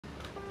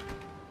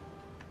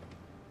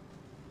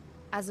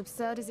As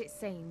absurd as it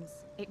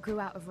seems, it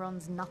grew out of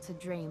Ron's nutter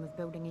dream of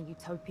building a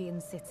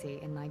utopian city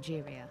in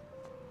Nigeria.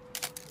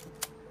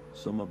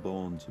 Some are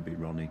born to be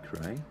Ronnie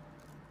Cray,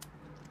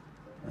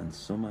 and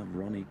some have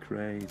Ronnie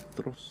Cray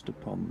thrust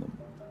upon them.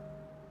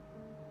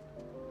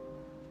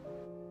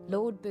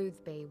 Lord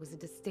Boothby was a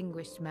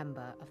distinguished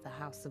member of the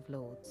House of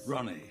Lords.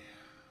 Ronnie,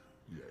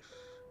 yes.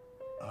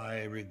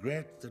 I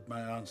regret that my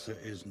answer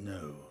is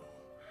no.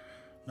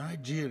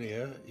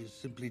 Nigeria is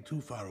simply too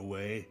far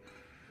away,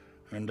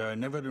 and I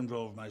never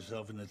involve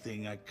myself in a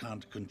thing I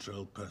can't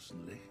control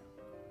personally.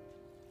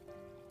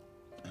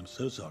 I'm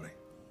so sorry.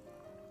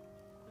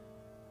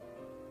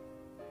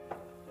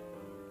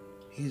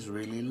 He's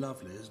really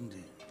lovely, isn't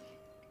he?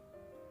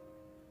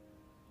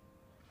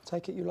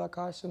 Take it you like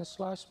ice and a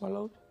slice, my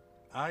lord?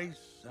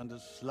 Ice and a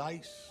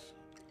slice.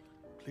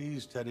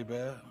 Please, teddy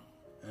bear,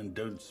 and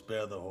don't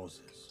spare the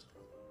horses.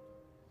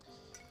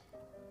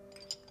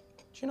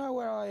 Do you know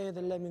where I hear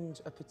the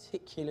lemons are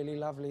particularly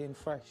lovely and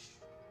fresh?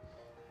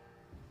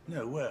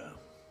 No, where?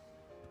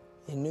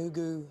 In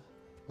Enugu,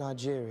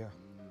 Nigeria.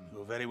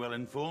 You're very well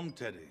informed,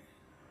 Teddy.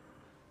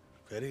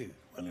 Very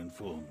well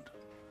informed.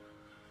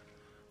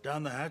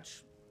 Down the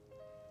hatch.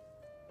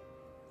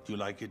 Do you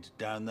like it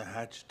down the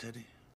hatch, Teddy?